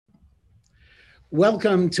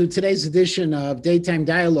Welcome to today's edition of Daytime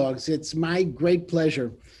Dialogues. It's my great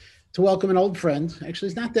pleasure to welcome an old friend. Actually,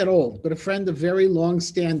 he's not that old, but a friend of very long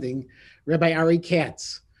standing, Rabbi Ari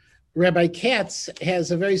Katz. Rabbi Katz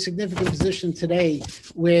has a very significant position today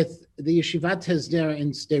with the Yeshivat Hesder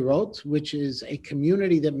in Sderot, which is a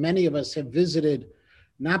community that many of us have visited,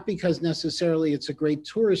 not because necessarily it's a great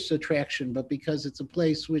tourist attraction, but because it's a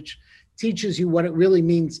place which teaches you what it really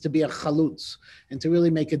means to be a chalutz and to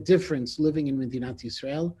really make a difference living in Medinat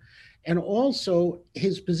Yisrael. And also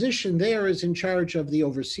his position there is in charge of the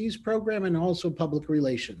overseas program and also public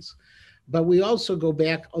relations. But we also go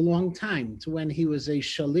back a long time to when he was a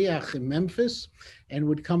shaliach in Memphis and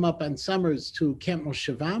would come up on summers to Camp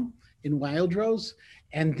Moshevam in Wild Rose.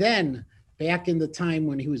 And then back in the time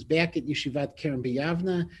when he was back at Yeshivat Keren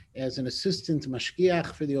B'Yavna as an assistant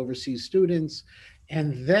mashgiach for the overseas students.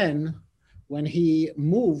 And then when he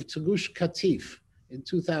moved to Gush Katif in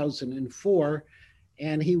 2004,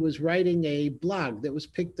 and he was writing a blog that was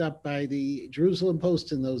picked up by the Jerusalem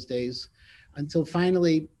Post in those days, until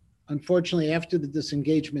finally, unfortunately, after the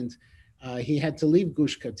disengagement, he had to leave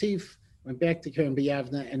Gush Katif, went back to Keren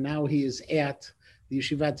B'Yavna, and now he is at the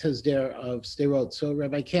Yeshivat Hesder of Sderot. So,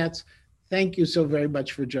 Rabbi Katz, thank you so very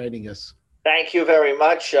much for joining us. Thank you very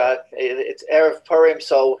much. It's Erev Purim,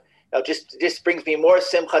 so just brings me more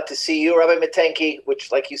simcha to see you, Rabbi Matenki, which,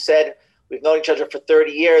 like you said, we've known each other for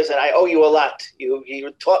 30 years, and I owe you a lot. You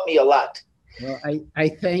taught me a lot. Well, I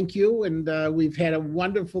thank you, and we've had a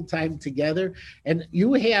wonderful time together. And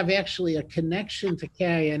you have actually a connection to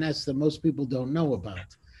KINS that most people don't know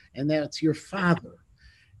about, and that's your father.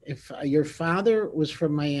 If your father was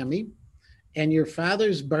from Miami, and your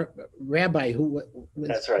father's rabbi who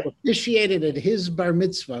was officiated at his bar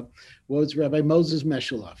mitzvah was Rabbi Moses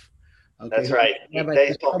Meshuloff. Okay, that's right.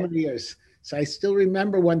 Rabbi for so many years. So I still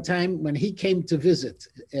remember one time when he came to visit,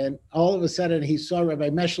 and all of a sudden he saw Rabbi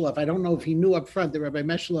Meshuloff. I don't know if he knew up front that Rabbi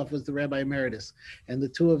Meshuloff was the Rabbi Emeritus, and the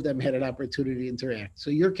two of them had an opportunity to interact.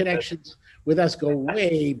 So your connections with us go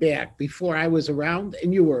way back before I was around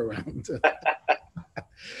and you were around.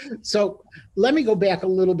 So let me go back a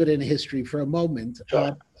little bit in history for a moment,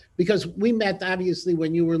 because we met obviously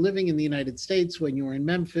when you were living in the United States, when you were in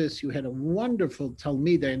Memphis. You had a wonderful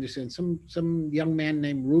talmid, I understand, some young man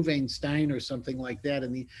named Ruvain Stein or something like that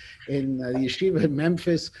in the yeshiva in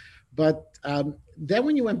Memphis. But then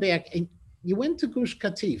when you went back and you went to Gush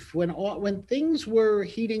Katif when things were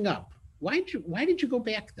heating up, why did you go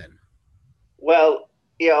back then? Well,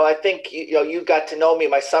 I think you got to know me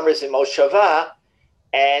my summers in Moshava.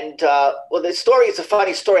 And, the story is a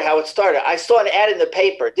funny story how it started. I saw an ad in the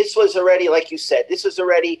paper. This was already, like you said, I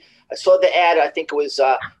saw the ad, I think it was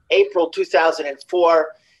April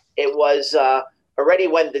 2004. It was already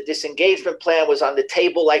when the disengagement plan was on the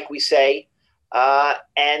table, like we say.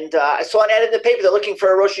 And I saw an ad in the paper. They're looking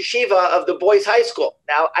for a Rosh Yeshiva of the boys' high school.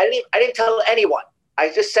 Now, I didn't tell anyone.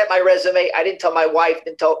 I just sent my resume. I didn't tell my wife,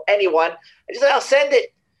 didn't tell anyone. I just said, I'll send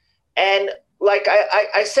it. And like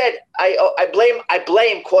I said, I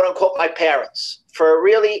blame quote unquote my parents for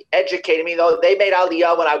really educating me. Though they made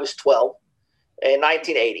Aliyah when I was 12 in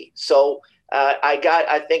 1980, so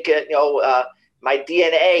I think my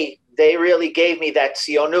DNA. They really gave me that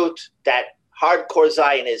Zionut, that hardcore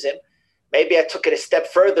Zionism. Maybe I took it a step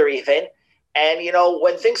further even. And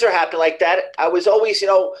when things are happening like that, I was always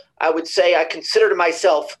I would say I considered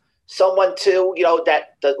myself someone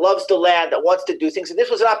that loves the land, that wants to do things. And this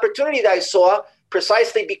was an opportunity that I saw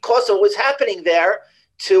precisely because of what was happening there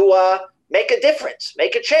to make a difference,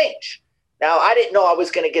 make a change. Now, I didn't know I was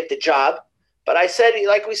going to get the job, but I said,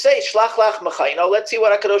 like we say, shlach lach mecha, let's see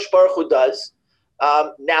what HaKadosh Baruch Hu does.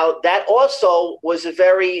 Now, that also was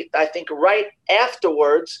I think right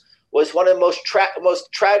afterwards was one of the most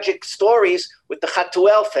tragic stories with the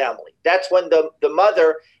Chatuel family. That's when the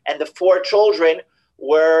mother and the 4 children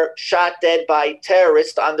were shot dead by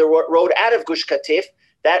terrorists on the road out of Gush Katif.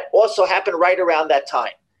 That also happened right around that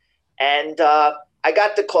time. And I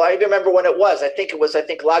got the call. I even remember when it was. I think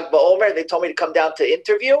Lag BaOmer. They told me to come down to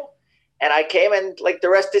interview. And I came, and like the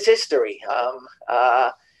rest is history.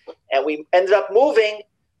 And we ended up moving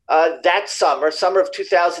that summer of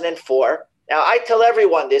 2004. Now, I tell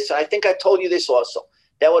everyone this, and I think I told you this also,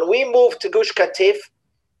 that when we moved to Gush Katif,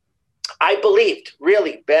 I believed,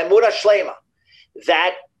 really, Be'emunah Shlema,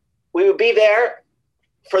 that we would be there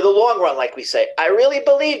for the long run, like we say. I really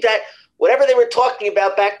believe that whatever they were talking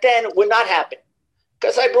about back then would not happen.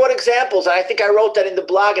 Because I brought examples, and I think I wrote that in the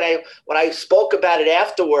blog, and when I spoke about it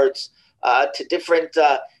afterwards to different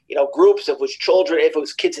groups, if it was children, if it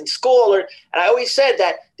was kids in school. And I always said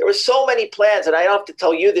that there were so many plans, and I don't have to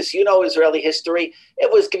tell you this, Israeli history.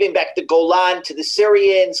 It was giving back the Golan to the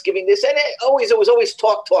Syrians, giving this, and it was always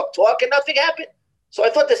talk, and nothing happened. So I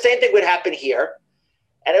thought the same thing would happen here.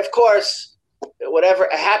 And of course, whatever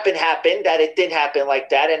happened, that it didn't happen like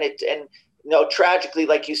that. And tragically,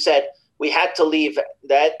 like you said, we had to leave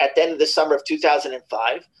that at the end of the summer of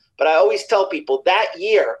 2005. But I always tell people that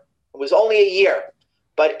year, it was only a year,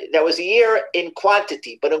 but that was a year in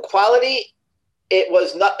quantity. But in quality, it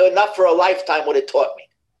was not enough for a lifetime what it taught me.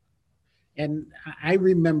 And I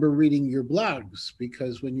remember reading your blogs,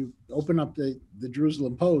 because when you open up the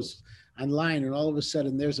Jerusalem Post online, and all of a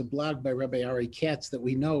sudden there's a blog by Rabbi Ari Katz that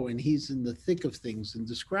we know, and he's in the thick of things and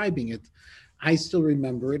describing it. I still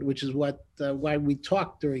remember it, which is why we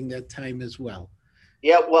talked during that time as well.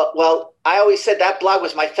 Yeah, well, I always said that blog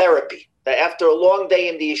was my therapy. That after a long day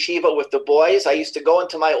in the yeshiva with the boys, I used to go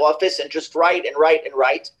into my office and just write.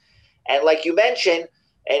 And like you mentioned,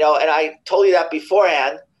 and I told you that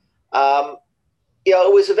beforehand,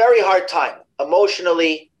 it was a very hard time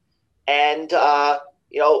emotionally, and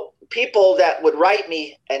people that would write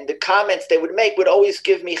me and the comments they would make would always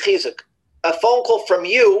give me chizuk. A phone call from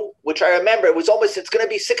you, which I remember, it's going to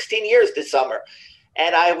be 16 years this summer.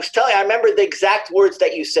 And I remember the exact words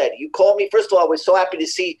that you said. You called me. First of all, I was so happy to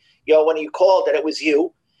see, when you called, that it was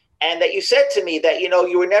you. And that you said to me that,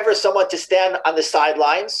 you were never someone to stand on the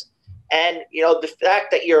sidelines. And, the fact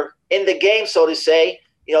that you're in the game, so to say,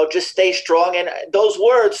 just stay strong. And those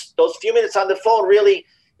words, those few minutes on the phone really,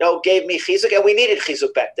 gave me chizuk. And we needed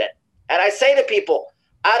chizuk back then. And I say to people,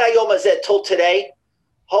 ad hayom hazeh, till today,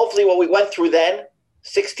 hopefully what we went through then,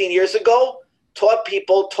 16 years ago, taught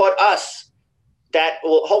us that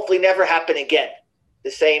will hopefully never happen again,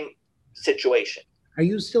 the same situation. Are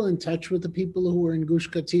you still in touch with the people who were in Gush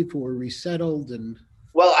Katif, who were resettled?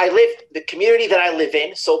 Well, the community that I live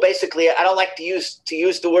in, so basically I don't like to use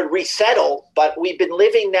the word resettle, but we've been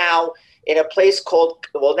living now in a place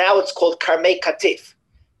now it's called Karmei Katif.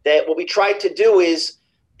 That what we tried to do is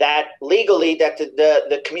that legally that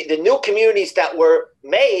the new communities that were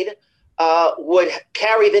made would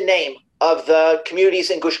carry the name of the communities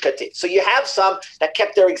in Gush Katif. So you have some that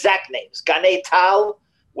kept their exact names. Ganei Tal,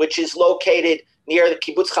 which is located near the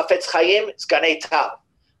Kibbutz Chafetz Chaim, it's Ganei Tal.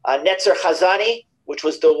 Netzer Chazani, which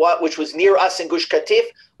was near us in Gush Katif,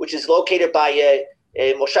 which is located by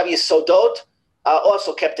Moshav Yesodot,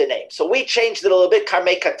 also kept the name. So we changed it a little bit.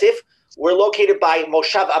 Karmei Katif. We're located by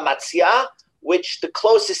Moshav Amatzia, which the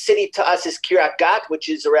closest city to us is Kiryat Gat, which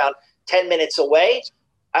is around 10 minutes away.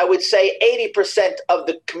 I would say 80% of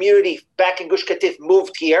the community back in Gush Katif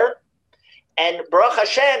moved here. And Baruch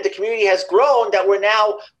Hashem, the community has grown that we're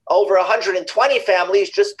now over 120 families,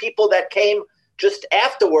 just people that came just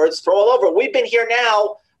afterwards from all over. We've been here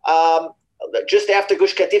now just after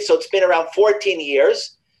Gush Katif, so it's been around 14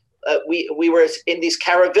 years. We were in these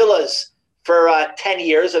caravillas for 10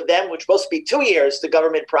 years of them, which supposed to be 2 years, the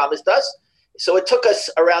government promised us. So it took us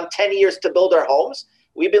around 10 years to build our homes.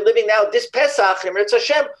 We've been living now, this Pesach, Eretz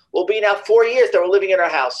Hashem, will be now 4 years that we're living in our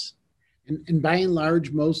house. And by and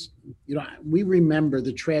large, we remember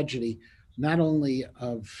the tragedy, not only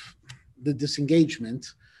of the disengagement,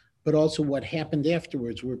 but also what happened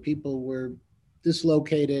afterwards, where people were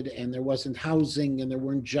dislocated and there wasn't housing and there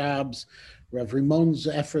weren't jobs. Rav Rimon's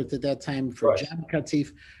effort at that time for Job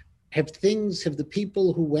Katif. Have the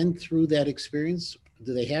people who went through that experience,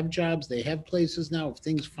 do they have jobs? They have places now? Have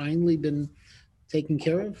things finally been taken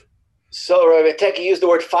care of? So, Rabbi Teki used the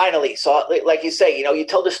word finally. So, like you say, you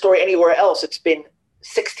tell the story anywhere else, it's been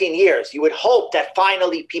 16 years. You would hope that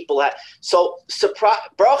finally people have. So,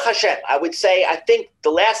 Baruch Hashem, I would say, I think the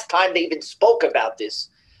last time they even spoke about this,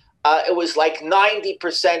 it was like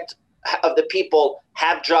 90% of the people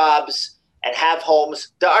have jobs and have homes.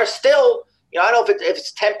 There are still, I don't know if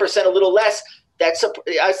it's 10%, a little less,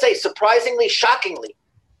 I say surprisingly, shockingly,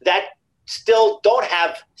 that still don't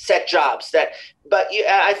have set jobs. But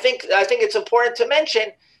I think it's important to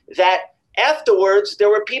mention that afterwards there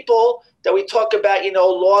were people that we talk about,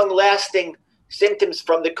 long-lasting symptoms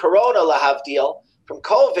from the corona, lahavdil, from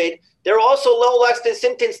COVID. There are also long-lasting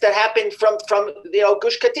symptoms that happened from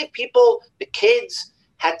Gush Katif. People, the kids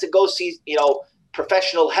had to go see,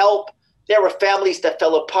 professional help. There were families that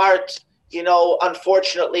fell apart.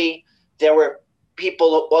 Unfortunately, there were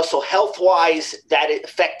people also health-wise that it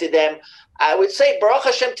affected them. I would say, Baruch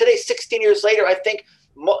Hashem, today, 16 years later, I think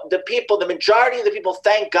the majority of the people,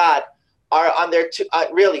 thank God, are on their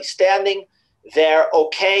really standing. They're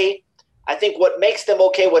okay. I think what makes them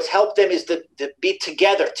okay, what's helped them is to be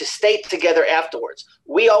together, to stay together afterwards.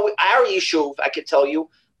 Our yeshuv, I can tell you,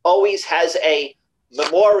 always has a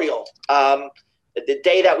memorial, the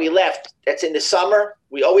day that we left, that's in the summer.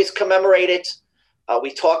 We always commemorate it.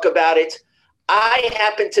 We talk about it. I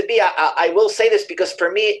happen to be, I will say this because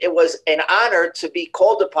for me, it was an honor to be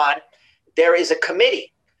called upon. There is a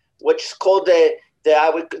committee, which is called the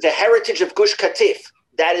Heritage of Gush Katif,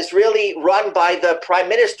 that is really run by the Prime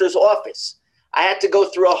Minister's office. I had to go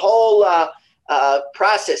through a whole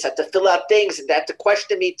process. I had to fill out things, and they had to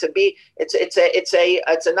question me to be. It's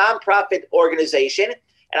a nonprofit organization,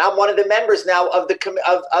 and I'm one of the members now of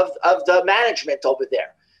the management over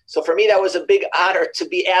there. So for me, that was a big honor to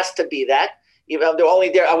be asked to be that. Even though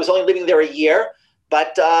I was only living there a year,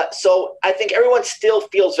 but so I think everyone still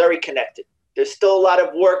feels very connected. There's still a lot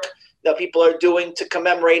of work that people are doing to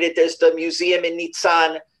commemorate it. There's the museum in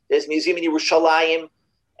Nitzan, there's a museum in Yerushalayim,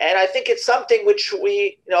 and I think it's something which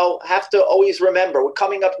we have to always remember. We're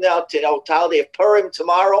coming up now to holiday of Purim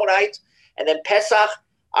tomorrow night, and then Pesach.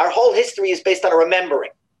 Our whole history is based on a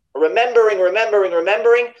remembering. Remembering.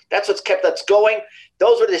 That's what's kept us going.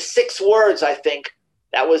 Those were the 6 words, I think,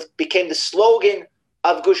 that became the slogan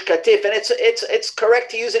of Gush Katif, and it's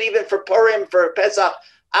correct to use it even for Purim, for Pesach.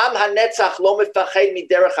 Am hanetzach lo mefached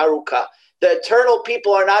miderech haruka. The eternal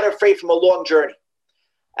people are not afraid from a long journey,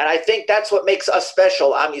 and I think that's what makes us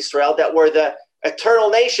special, Am Yisrael, that we're the eternal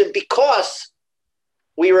nation because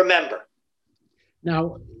we remember.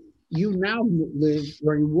 Now, you now live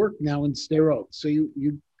or you work now in Sderot, so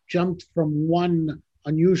you jumped from one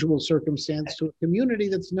unusual circumstance to a community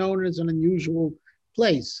that's known as an unusual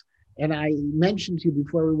place. And I mentioned to you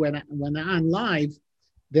before we went on live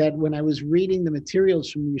that when I was reading the materials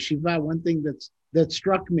from the yeshiva, one thing that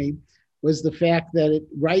struck me was the fact that it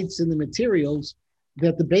writes in the materials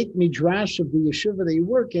that the Beit Midrash of the yeshiva that you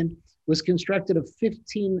work in was constructed of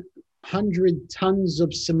 1,500 tons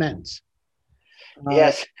of cement.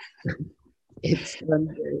 Yes.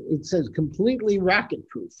 It says completely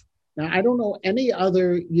rocket-proof. Now, I don't know any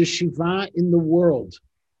other yeshiva in the world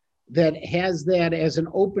that has that as an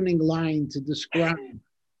opening line to describe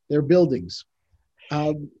their buildings.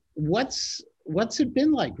 What's it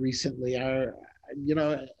been like recently? Had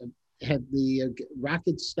the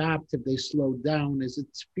rockets stopped? Have they slowed down? Is it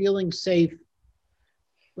feeling safe?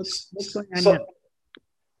 What's going on now?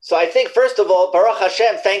 So I think, first of all, Baruch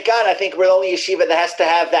Hashem, thank God, I think we're the only yeshiva that has to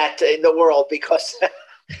have that in the world, because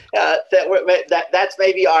that's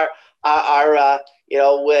maybe our we're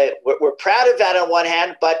proud of that on one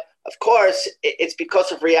hand, but of course it's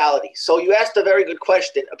because of reality. So you asked a very good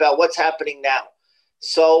question about what's happening now.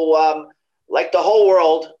 So like the whole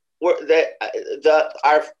world,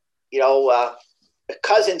 our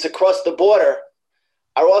cousins across the border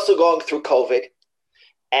are also going through COVID.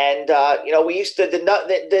 And, we used to,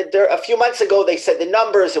 a few months ago, they said the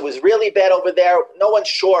numbers, it was really bad over there. No one's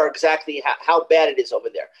sure exactly how bad it is over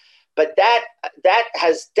there. But that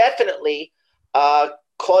has definitely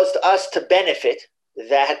caused us to benefit,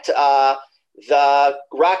 that the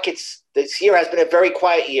Rockets, this year has been a very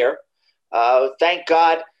quiet year. Thank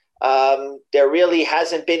God. There really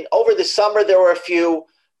hasn't been, over the summer there were a few,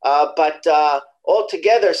 but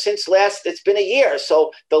altogether since it's been a year.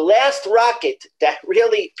 So the last rocket that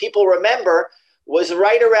really people remember was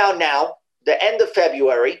right around now, the end of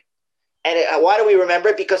February. And why do we remember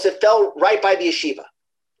it? Because it fell right by the yeshiva.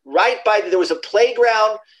 There was a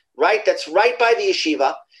playground, that's right by the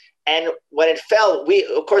yeshiva. And when it fell,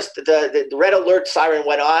 of course, the red alert siren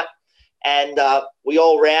went on, and we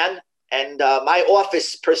all ran. And my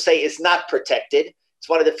office, per se, is not protected. It's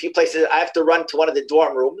one of the few places I have to run to one of the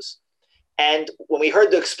dorm rooms. And when we heard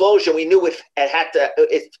the explosion, we knew it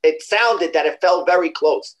sounded that it fell very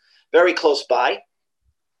close by.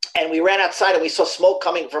 And we ran outside and we saw smoke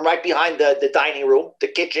coming from right behind the dining room, the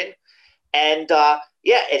kitchen. And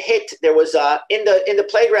it hit. There was in the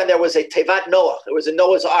playground, there was a Tevat Noah. There was a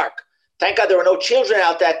Noah's Ark. Thank God there were no children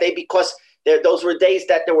out that day, because those were days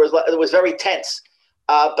that it was very tense.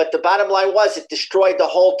 But the bottom line was it destroyed the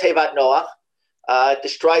whole Tevat Noah.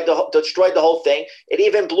 Destroyed the whole thing. It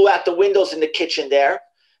even blew out the windows in the kitchen there.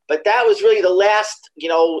 But that was really the last,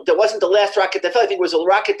 that wasn't the last rocket that fell. I think it was a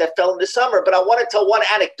rocket that fell in the summer. But I want to tell one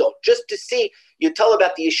anecdote, just to see, you tell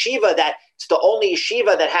about the yeshiva, that it's the only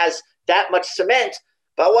yeshiva that has that much cement.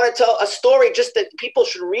 But I want to tell a story just that people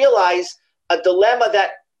should realize a dilemma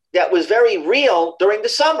that was very real during the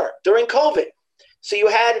summer, during COVID. So you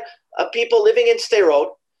had people living in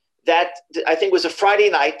Sderot, that I think was a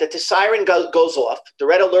Friday night, that the siren goes off, the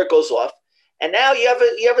red alert goes off, and now you have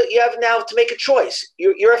now to make a choice.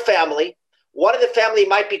 You're a family. One of the family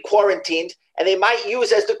might be quarantined, and they might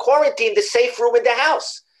use as the quarantine the safe room in the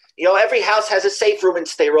house. Every house has a safe room in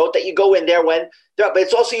Sderot that you go in there but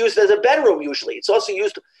it's also used as a bedroom usually. It's also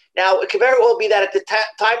used Now, it could very well be that at the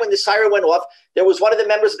time when the siren went off, there was one of the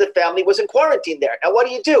members of the family was in quarantine there. Now, what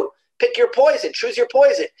do? Pick your poison. Choose your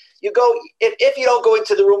poison. You go if you don't go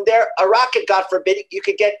into the room there, a rocket, God forbid, you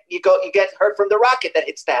get hurt from the rocket that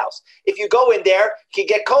hits the house. If you go in there, you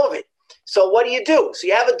get COVID. So what do? So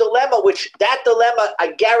you have a dilemma, which that dilemma,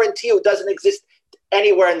 I guarantee you, doesn't exist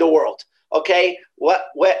anywhere in the world. Okay, what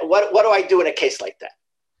do I do in a case like that?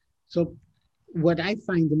 So what I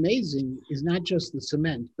find amazing is not just the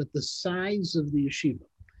cement, but the size of the yeshiva.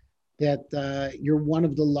 That you're one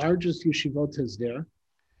of the largest yeshivotas there,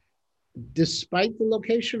 despite the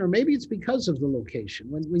location, or maybe it's because of the location.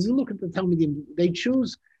 When you look at the Talmidim, they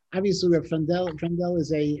choose, obviously, Rav Frandel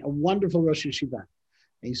is a wonderful Rosh Yeshiva.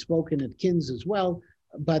 He's spoken at Kins as well,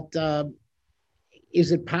 but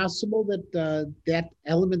is it possible that that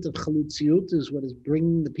element of chalutziut is what is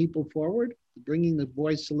bringing the people forward, bringing the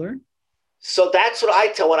boys to learn? So that's what I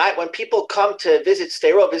tell when people come to visit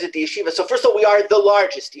Sderot, visit the yeshiva. So first of all, we are the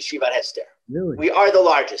largest yeshiva at Hester. Really? We are the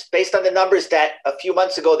largest, based on the numbers that a few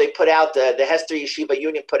months ago they put out, the Hester Yeshiva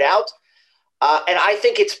Union put out. And I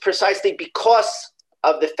think it's precisely because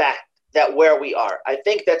of the fact that where we are. I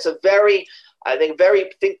think that's a very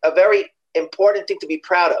important thing to be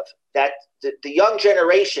proud of, that the young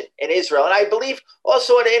generation in Israel, and I believe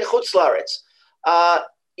also in Chutz La'aretz,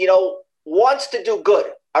 wants to do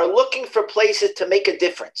good, are looking for places to make a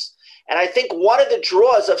difference. And I think one of the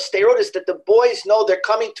draws of Sderot is that the boys know they're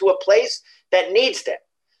coming to a place that needs them.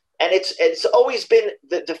 And it's always been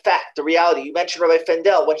the fact, the reality. You mentioned Rabbi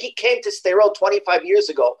Fendel. When he came to Sderot 25 years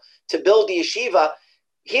ago to build the yeshiva,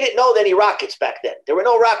 he didn't know any rockets back then. There were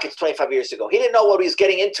no rockets 25 years ago. He didn't know what he was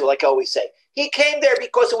getting into, like I always say. He came there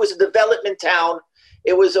because it was a development town.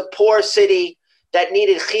 It was a poor city that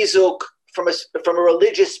needed chizuk from a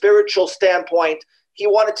religious, spiritual standpoint. He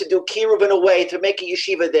wanted to do kiruv in a way to make a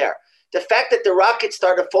yeshiva there. The fact that the rockets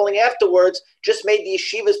started falling afterwards just made the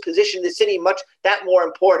yeshiva's position in the city much that more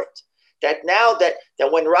important. That now that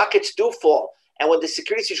when rockets do fall and when the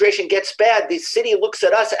security situation gets bad, the city looks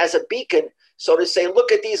at us as a beacon, so to say,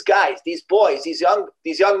 look at these guys, these boys, these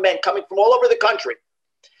young men coming from all over the country.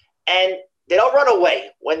 And they don't run away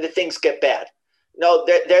when the things get bad. No,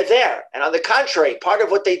 they're there. And on the contrary, part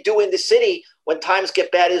of what they do in the city when times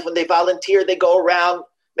get bad is when they volunteer, they go around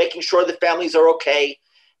making sure the families are okay.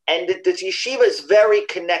 And the yeshiva is very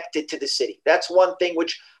connected to the city. That's one thing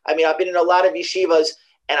which, I've been in a lot of yeshivas,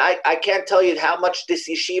 and I can't tell you how much this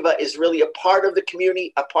yeshiva is really a part of the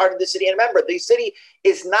community, a part of the city. And remember, the city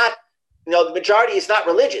is not, the majority is not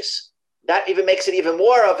religious. That even makes it even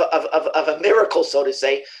more of a miracle, so to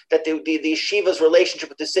say, that the yeshiva's relationship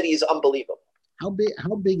with the city is unbelievable. How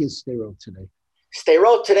big is Sderot today?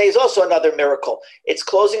 Sderot today is also another miracle. It's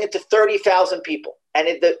closing into 30,000 people. And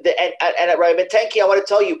at Rabbi Tanki, I want to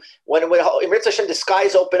tell you, when in Mitzvah Hashem the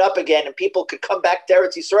skies open up again and people could come back to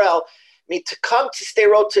Eretz Yisrael, to come to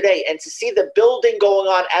Sderot today and to see the building going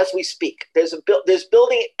on as we speak. There's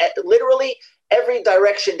building at literally every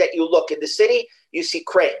direction that you look in the city. You see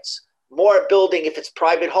cranes, more building. If it's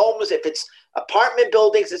private homes, if it's apartment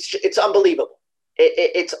buildings, it's unbelievable.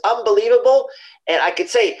 It's unbelievable. And I could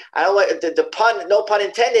say, I don't want the pun, no pun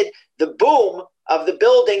intended, the boom of the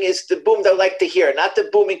building is the boom they like to hear, not the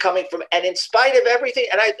booming coming from, and in spite of everything,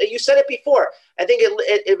 and you said it before, I think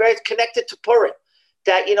it very connected to Purim,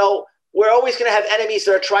 that, we're always going to have enemies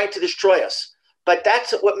that are trying to destroy us. But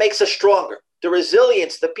that's what makes us stronger. The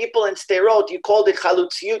resilience, the people in Sderot, you called it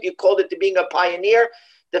chalutziut, you called it being a pioneer.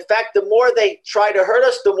 The fact, the more they try to hurt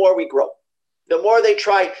us, the more we grow. The more they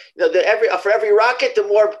try, for every rocket,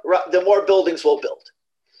 the more buildings we'll build.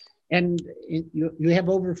 And you have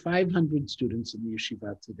over 500 students in the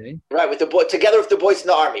yeshiva today, right? Together with the boys in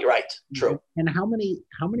the army, right? True. And how many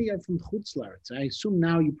are from Chutz La'aretz? I assume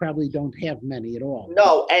now you probably don't have many at all.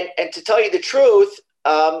 No, and to tell you the truth,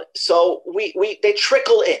 so they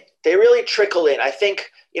trickle in. They really trickle in. I think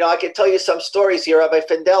I can tell you some stories here. Rabbi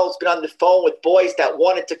Fendel's been on the phone with boys that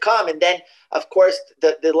wanted to come, and then of course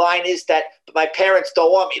the line is that my parents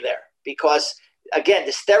don't want me there because again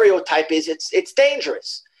the stereotype is it's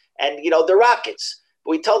dangerous. And the rockets.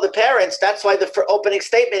 We tell the parents that's why the opening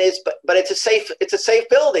statement is, but it's a safe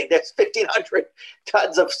building. There's 1,500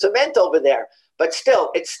 tons of cement over there. But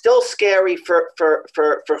still, it's still scary for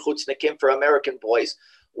Chutznikim, for American boys.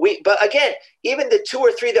 But again, even the 2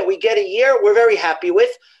 or 3 that we get a year, we're very happy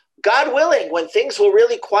with. God willing, when things will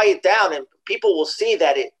really quiet down and people will see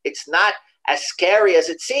that it's not as scary as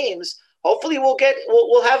it seems. Hopefully,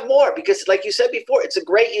 we'll have more because, like you said before, it's a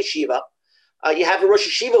great yeshiva. You have a Rosh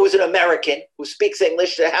Yeshiva who's an American who speaks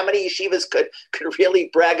English. How many yeshivas could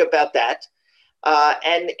really brag about that?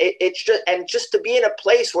 And it's just to be in a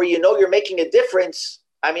place where you're making a difference.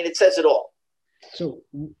 I mean, it says it all. So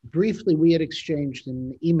briefly, we had exchanged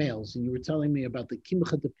in emails, and you were telling me about the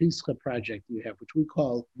Kimcha de Pischa project you have, which we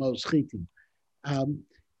call Moschitim.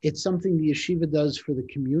 It's something the yeshiva does for the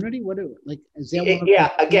community. Is that one?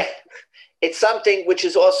 Yeah, again, it's something which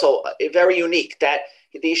is also very unique. That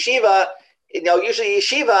the yeshiva, usually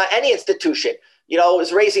yeshiva, any institution,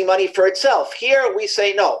 is raising money for itself. Here we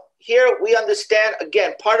say no. Here we understand,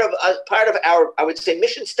 again, part of our, I would say,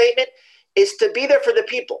 mission statement is to be there for the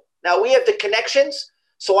people. Now we have the connections,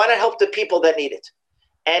 so why not help the people that need it?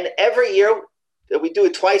 And every year, we do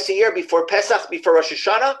it twice a year before Pesach, before Rosh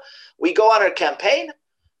Hashanah. We go on a campaign.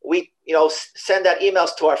 We, send out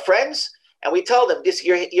emails to our friends, and we tell them this: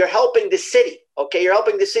 you're helping the city. Okay, you're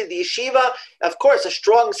helping the city. The yeshiva, of course, a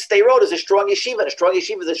strong sderot is a strong yeshiva, and a strong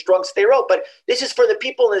yeshiva is a strong sderot. But this is for the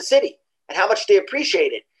people in the city and how much they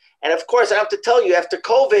appreciate it. And of course, I have to tell you, after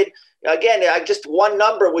COVID, again, just one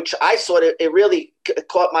number which I saw it really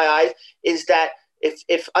caught my eye is that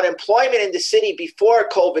if unemployment in the city before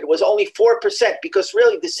COVID was only 4%, because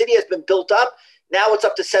really the city has been built up, now it's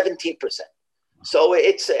up to 17%. So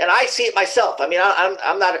and I see it myself. I mean,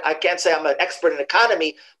 I can't say I'm an expert in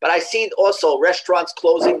economy, but I see also restaurants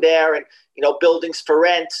closing there and, buildings for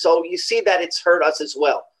rent. So you see that it's hurt us as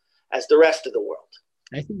well as the rest of the world.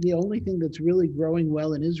 I think the only thing that's really growing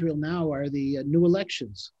well in Israel now are the new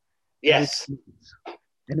elections. Yes.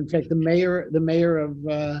 And in fact, the mayor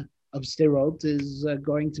of Sderot is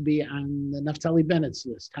going to be on the Naftali Bennett's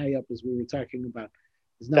list, high up as we were talking about.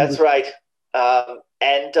 That's right.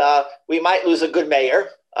 And we might lose a good mayor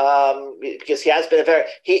because he has been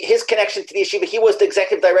his connection to the yeshiva. He was the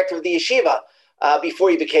executive director of the yeshiva before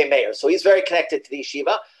he became mayor. So he's very connected to the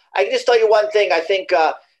yeshiva. I can just tell you one thing. I think,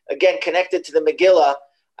 again, connected to the Megillah,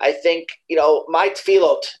 I think, my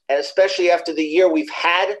tefillot, and especially after the year we've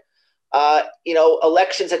had,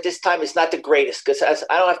 elections at this time is not the greatest, because as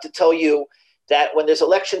I don't have to tell you that when there's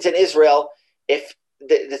elections in Israel, if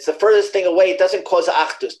it's the furthest thing away, it doesn't cause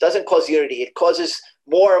achdus, doesn't cause unity. It causes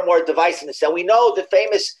more and more divisiveness. And we know the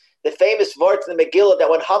famous words in the Megillah that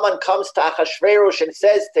when Haman comes to Achashverosh and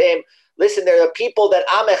says to him, listen, there are people that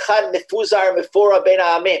Am Echad Mefuzar Mefura Ben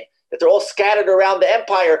Amin, that they're all scattered around the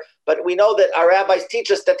empire. But we know that our rabbis teach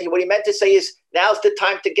us that what he meant to say is now's the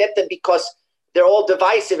time to get them because they're all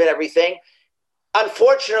divisive and everything.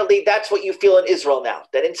 Unfortunately, that's what you feel in Israel now,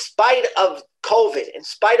 that in spite of COVID, in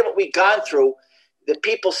spite of what we've gone through, the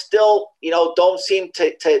people still, don't seem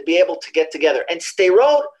to be able to get together. And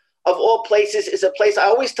Sderot, of all places, is a place I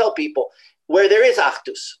always tell people where there is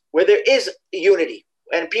achdus, where there is unity,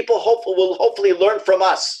 and people will hopefully learn from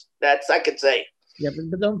us. That's I could say. Yeah,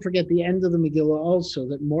 but don't forget the end of the Megillah also,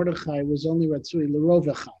 that Mordechai was only Ratzui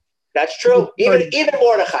L'Rovecha. That's true. Even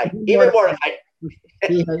Mordechai.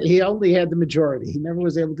 He only had the majority. He never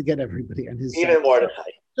was able to get everybody on his side. Even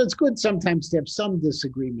Mordechai. So it's good sometimes to have some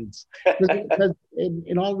disagreements. Because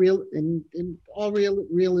in all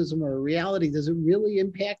realism or reality, does it really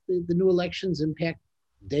impact the new elections, impact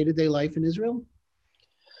day-to-day life in Israel?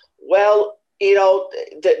 Well, they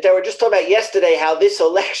were just talking about yesterday how this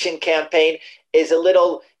election campaign is a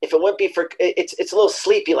little, if it wouldn't be for, it's a little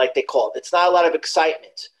sleepy, like they call it. It's not a lot of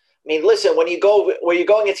excitement. I mean, listen, when you're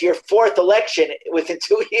going into your fourth election within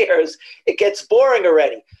 2 years, it gets boring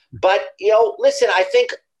already. But, listen, I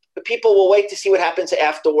think people will wait to see what happens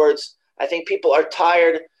afterwards. I think people are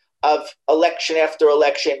tired of election after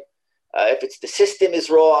election. If it's the system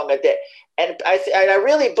is wrong. And I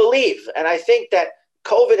really believe, and I think that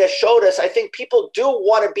COVID has showed us, I think people do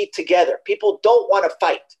want to be together. People don't want to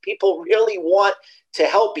fight. People really want to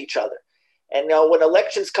help each other. And when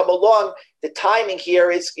elections come along, the timing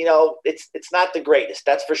here is, it's not the greatest,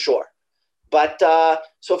 that's for sure. But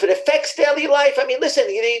so if it affects daily life, I mean, listen,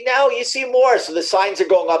 now you see more. So the signs are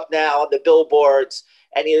going up now on the billboards,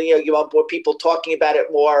 and you want more people talking about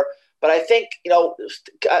it more. But I think,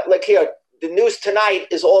 like here, the news tonight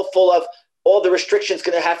is all full of all the restrictions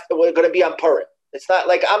going to be on Purim. It's not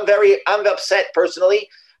like I'm upset personally.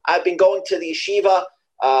 I've been going to the yeshiva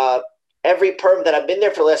every Purim that I've been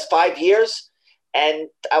there for the last 5 years, and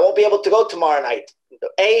I won't be able to go tomorrow night.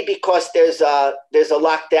 A, because there's a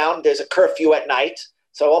lockdown, there's a curfew at night,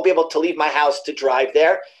 so I won't be able to leave my house to drive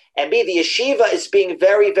there. And B, the yeshiva is being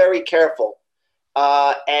very, very careful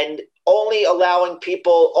and only allowing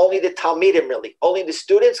people, only the Talmidim really, only the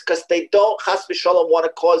students, because they don't, chas v'shalom, want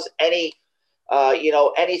to cause any,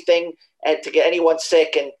 anything and to get anyone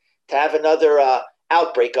sick and to have another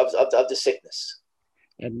outbreak of the sickness.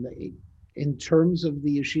 And in terms of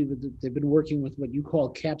the yeshiva, they've been working with what you call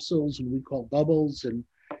capsules and we call bubbles, and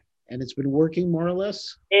And it's been working more or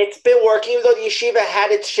less? It's been working, even though the yeshiva had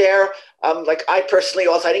its share. Like I personally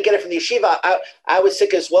also, I didn't get it from the yeshiva. I was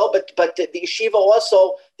sick as well, but the yeshiva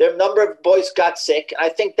also, their number of boys got sick. And I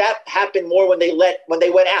think that happened more when they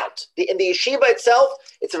went out. In the yeshiva itself,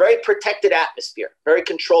 it's a very protected atmosphere, very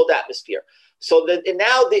controlled atmosphere. So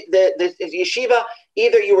now the yeshiva,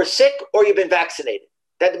 either you were sick or you've been vaccinated.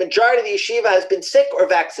 That the majority of the yeshiva has been sick or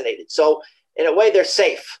vaccinated. So in a way, they're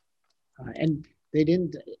safe. And they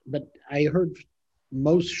didn't, but I heard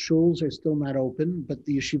most shuls are still not open, but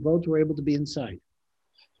the yeshivot were able to be inside.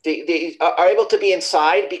 They are able to be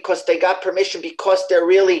inside because they got permission, because they're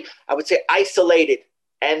really, I would say, isolated.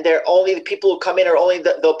 And they're only the people who come in are only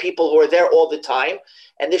the people who are there all the time.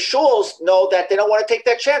 And the shuls know that they don't want to take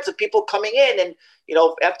that chance of people coming in and,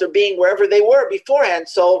 after being wherever they were beforehand.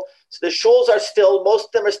 So the shuls are still, most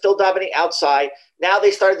of them are still davening outside. Now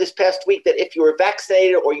they started this past week that if you were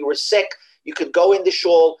vaccinated or you were sick, you could go in the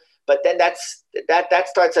shul. But then that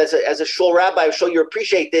starts as a shul rabbi. I'm sure you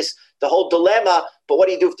appreciate this, the whole dilemma. But what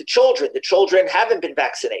do you do with the children? The children haven't been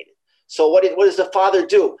vaccinated. So what does the father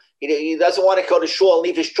do? He doesn't want to go to shul and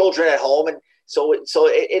leave his children at home. And so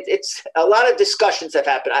it's a lot of discussions have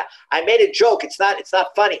happened. I made a joke. It's not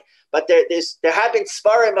funny. But there have been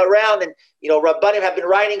svarim around, and Rabbanim have been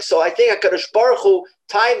writing. So I think HaKadosh Baruch Hu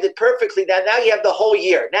timed it perfectly. Now you have the whole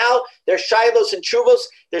year. Now there's shilos and chuvos.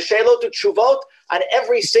 There's shailot and chuvot on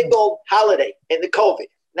every single holiday in the COVID.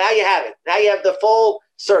 Now you have it. Now you have the full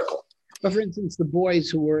circle. But for instance, the boys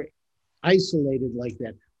who were isolated like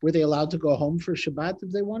that, were they allowed to go home for Shabbat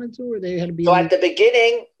if they wanted to, or they had to be? So at the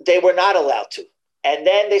beginning, they were not allowed to. And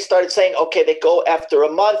then they started saying, okay, they go after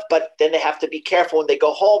a month, but then they have to be careful when they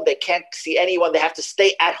go home. They can't see anyone. They have to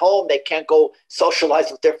stay at home. They can't go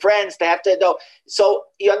socialize with their friends. They have to know. So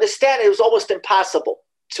you understand, it was almost impossible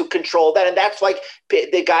to control that. And that's why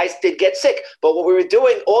the guys did get sick. But what we were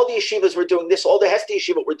doing, all the yeshivas were doing this, all the Hesti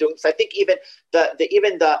yeshiva were doing this. I think even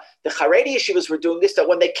the Haredi yeshivas were doing this, that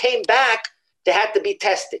when they came back, they had to be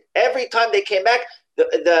tested. Every time they came back,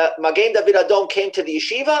 the Magen David Adom came to the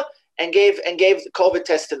yeshiva and gave the COVID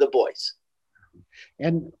test to the boys.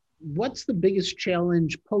 And what's the biggest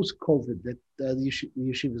challenge post-COVID that the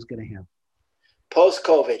yeshiva is going to have?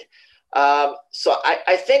 Post-COVID. So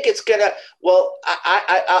I think it's going to, well,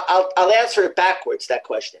 I'll answer it backwards, that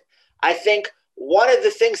question. I think one of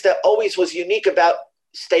the things that always was unique about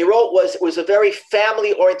Sderot was a very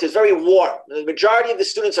family-oriented, very warm. The majority of the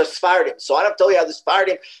students are Sephardim. So I don't tell you how the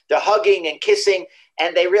Sephardim, they're hugging and kissing,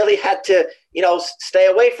 and they really had to, stay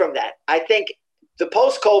away from that. I think the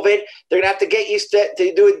post-COVID, they're going to have to get used to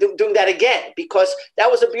doing that again, because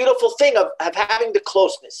that was a beautiful thing of having the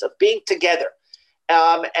closeness, of being together.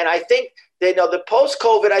 And I think, the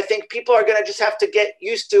post-COVID, I think people are going to just have to get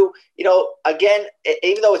used to, again,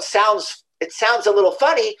 even though it sounds a little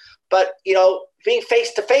funny, but, being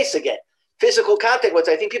face-to-face again, physical contact, which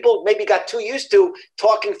I think people maybe got too used to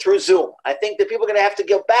talking through Zoom. I think that people are going to have to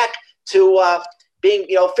go back to being,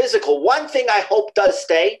 physical. One thing I hope does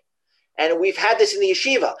stay, and we've had this in the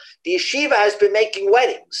yeshiva. The yeshiva has been making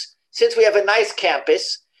weddings. Since we have a nice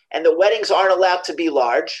campus and the weddings aren't allowed to be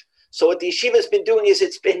large, so what the yeshiva has been doing is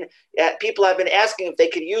people have been asking if they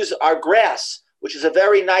could use our grass, which is a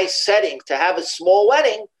very nice setting, to have a small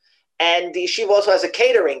wedding. And the yeshiva also has a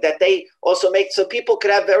catering that they also make, so people could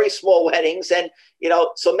have very small weddings. And,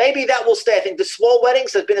 so maybe that will stay. I think the small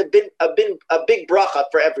weddings have been a big bracha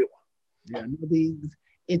for everyone. Yeah,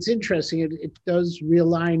 it's interesting. It does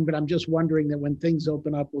realign, but I'm just wondering that when things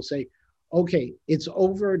open up, we'll say, okay, it's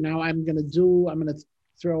over. Now I'm going to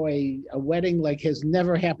throw a wedding like has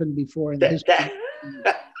never happened before in the history.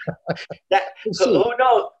 Who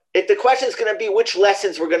knows? The question is going to be which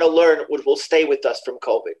lessons we're going to learn will stay with us from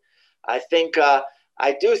COVID. I think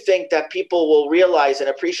I do think that people will realize and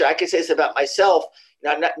appreciate. I can say this about myself.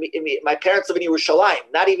 My parents live in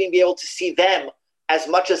Yerushalayim. Not even be able to see them as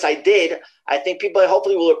much as I did. I think people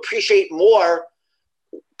hopefully will appreciate more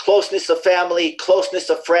closeness of family, closeness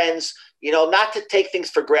of friends. Not to take things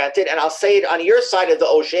for granted. And I'll say it on your side of the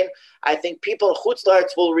ocean. I think people in Chutz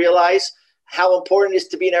La'aretz will realize how important it is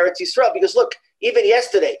to be in Eretz Yisrael. Because look, even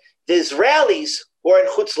yesterday, the Israelis who are in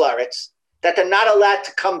Chutz La'aretz, that they're not allowed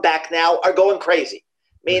to come back now, are going crazy.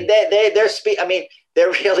 I mean, they're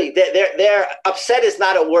upset is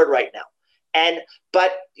not a word right now.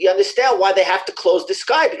 But you understand why they have to close the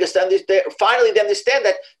sky, because finally they understand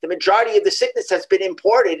that the majority of the sickness has been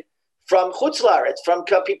imported from Chutz La'aretz, from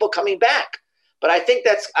people coming back. But I think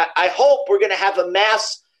I hope we're going to have a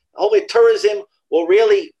mass, hopefully tourism will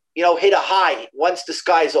really, hit a high once the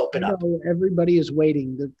skies open up. Everybody is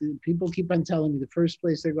waiting. The people keep on telling me the first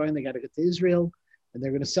place they're going, they got to get to Israel, and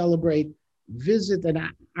they're going to celebrate. visit, and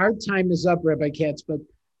our time is up, Rabbi Katz, but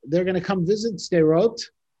they're going to come visit Sderot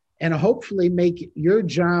and hopefully make your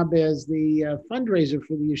job as the fundraiser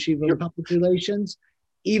for the Yeshiva and Public Relations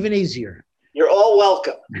even easier. You're all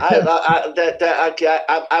welcome. I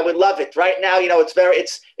would love it. Right now,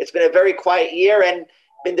 it's been a very quiet year and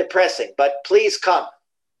been depressing, but please come.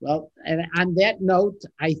 Well, and on that note,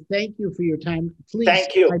 I thank you for your time. Please,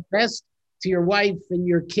 thank you. My best to your wife and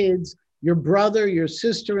your kids, your brother, your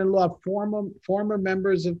sister-in-law, former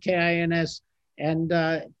members of KINS, and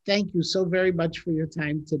thank you so very much for your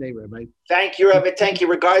time today, Rabbi. Thank you, Rabbi. Thank you.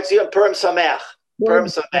 Regards to you and Purim Sameach. Purim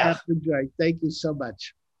Sameach. Thank you so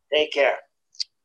much. Take care.